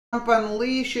Trump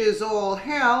unleashes all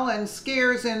hell and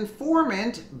scares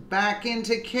informant back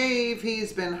into cave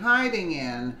he's been hiding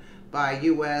in by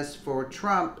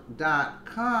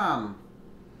usfortrump.com.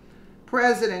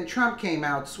 President Trump came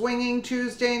out swinging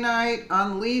Tuesday night,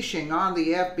 unleashing on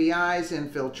the FBI's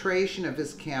infiltration of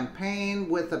his campaign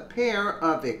with a pair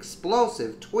of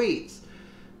explosive tweets.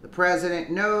 The president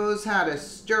knows how to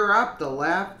stir up the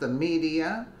left, the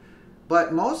media,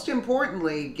 but most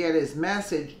importantly, get his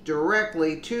message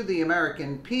directly to the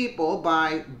American people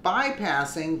by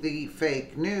bypassing the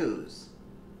fake news.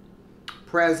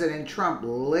 President Trump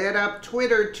lit up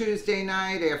Twitter Tuesday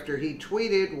night after he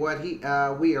tweeted what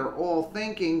we are all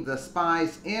thinking: the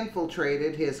spies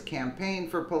infiltrated his campaign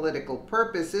for political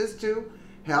purposes to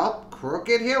help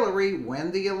crooked Hillary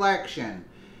win the election.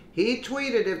 He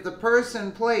tweeted, "If the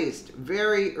person placed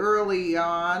very early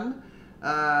on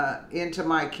into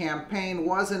my campaign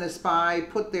wasn't a spy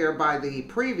put there by the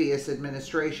previous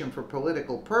administration for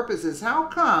political purposes, how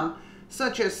come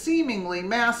such a seemingly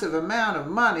massive amount of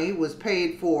money was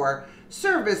paid for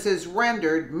services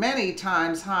rendered many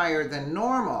times higher than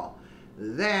normal?"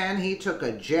 Then he took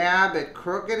a jab at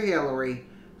crooked Hillary.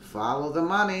 Follow the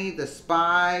money. The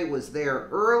spy was there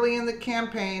early in the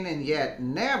campaign and yet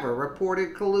never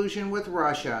reported collusion with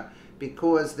Russia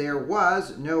because there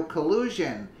was no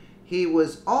collusion. He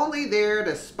was only there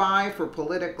to spy for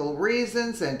political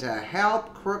reasons and to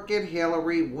help crooked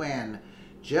Hillary win,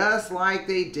 just like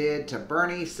they did to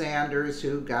Bernie Sanders,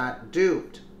 who got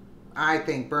duped. I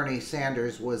think Bernie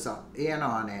Sanders was in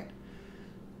on it.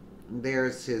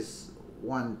 There's his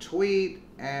one tweet,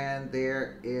 and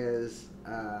there is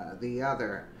the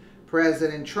other.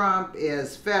 President Trump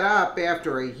is fed up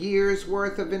after a year's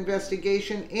worth of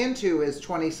investigation into his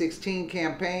 2016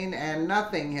 campaign, and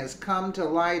nothing has come to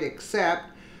light except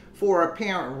for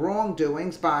apparent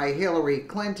wrongdoings by Hillary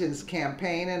Clinton's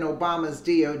campaign and Obama's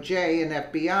DOJ and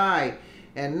FBI.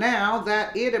 And now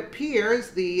that it appears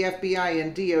the FBI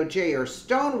and DOJ are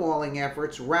stonewalling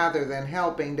efforts rather than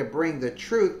helping to bring the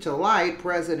truth to light,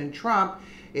 President Trump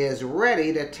is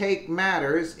ready to take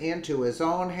matters into his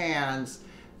own hands.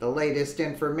 The latest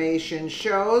information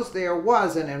shows there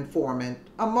was an informant,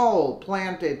 a mole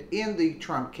planted in the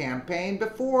Trump campaign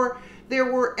before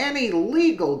there were any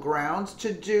legal grounds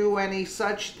to do any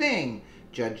such thing.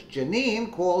 Judge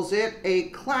Janine calls it a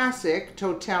classic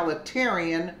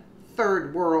totalitarian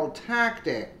third world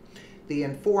tactic. The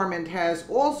informant has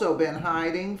also been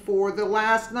hiding for the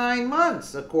last 9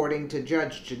 months, according to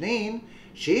Judge Janine.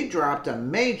 She dropped a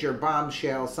major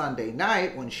bombshell Sunday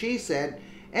night when she said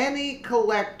any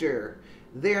collector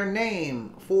their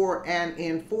name for an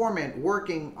informant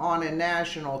working on a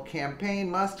national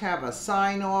campaign must have a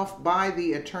sign-off by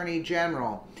the Attorney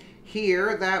General.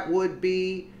 Here, that would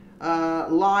be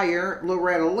liar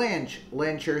Loretta Lynch.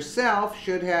 Lynch herself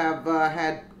should have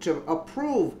had to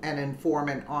approve an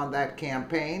informant on that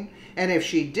campaign, and if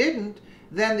she didn't,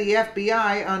 then the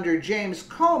FBI under James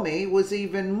Comey was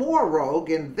even more rogue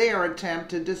in their attempt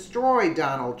to destroy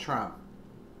Donald Trump.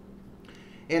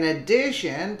 In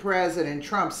addition, President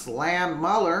Trump slammed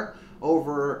Mueller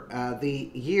over the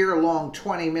year-long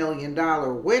 $20 million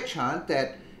witch hunt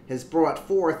that has brought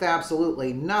forth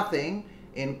absolutely nothing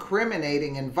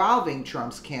incriminating involving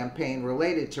Trump's campaign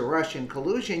related to Russian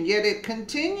collusion, yet it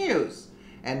continues,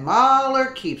 and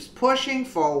Mueller keeps pushing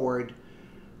forward.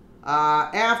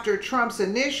 After Trump's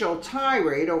initial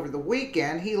tirade over the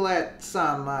weekend, he let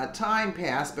some time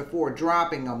pass before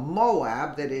dropping a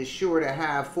Moab that is sure to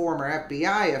have former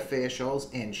FBI officials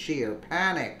in sheer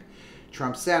panic.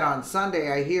 Trump said on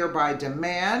Sunday, "I hereby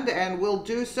demand and will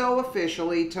do so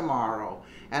officially tomorrow,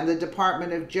 and the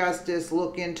Department of Justice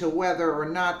look into whether or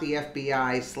not the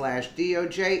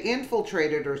FBI/DOJ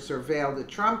infiltrated or surveilled the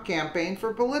Trump campaign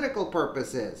for political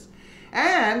purposes.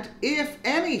 And if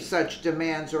any such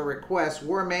demands or requests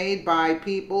were made by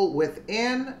people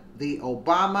within the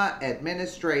Obama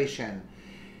administration.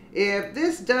 If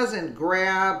this doesn't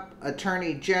grab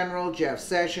Attorney General Jeff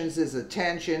Sessions'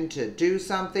 attention to do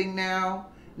something now,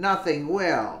 nothing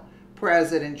will.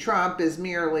 President Trump is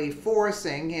merely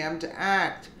forcing him to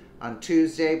act." On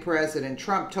Tuesday, President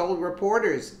Trump told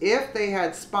reporters, "If they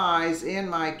had spies in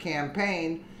my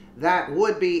campaign, that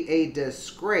would be a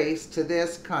disgrace to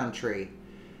this country.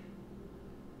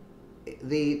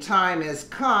 The time has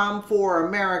come for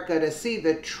America to see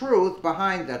the truth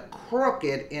behind the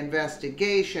crooked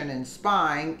investigation and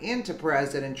spying into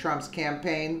President Trump's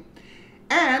campaign,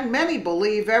 and many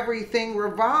believe everything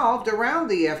revolved around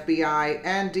the FBI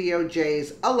and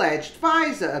DOJ's alleged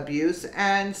FISA abuse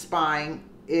and spying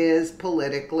is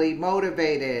politically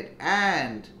motivated.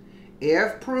 And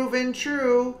if proven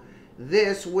true,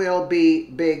 This will be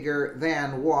bigger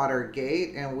than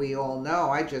Watergate, and we all know.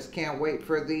 I just can't wait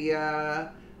for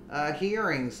the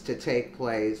hearings to take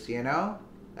place, you know?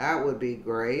 That would be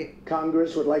great.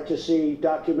 Congress would like to see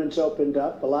documents opened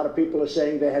up. A lot of people are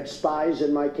saying they had spies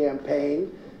in my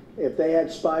campaign. If they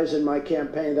had spies in my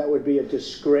campaign, that would be a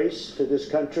disgrace to this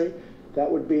country. That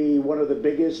would be one of the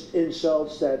biggest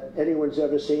insults that anyone's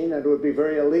ever seen, and it would be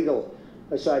very illegal,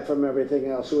 aside from everything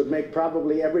else. It would make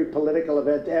probably every political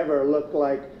event ever look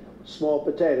like small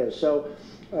potatoes. So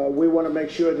we want to make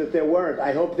sure that there weren't.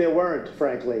 I hope there weren't,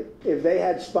 frankly. If they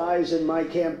had spies in my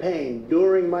campaign,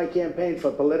 during my campaign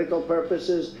for political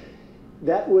purposes,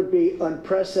 that would be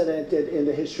unprecedented in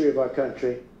the history of our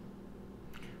country.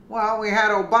 Well, we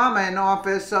had Obama in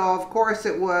office, so of course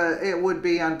it would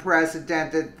be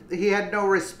unprecedented. He had no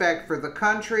respect for the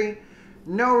country,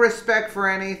 no respect for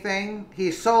anything.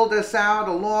 He sold us out,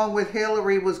 along with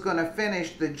Hillary was going to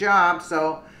finish the job.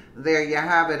 So there you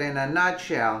have it in a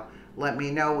nutshell. Let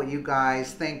me know what you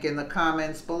guys think in the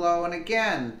comments below. And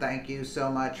again, thank you so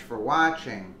much for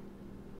watching.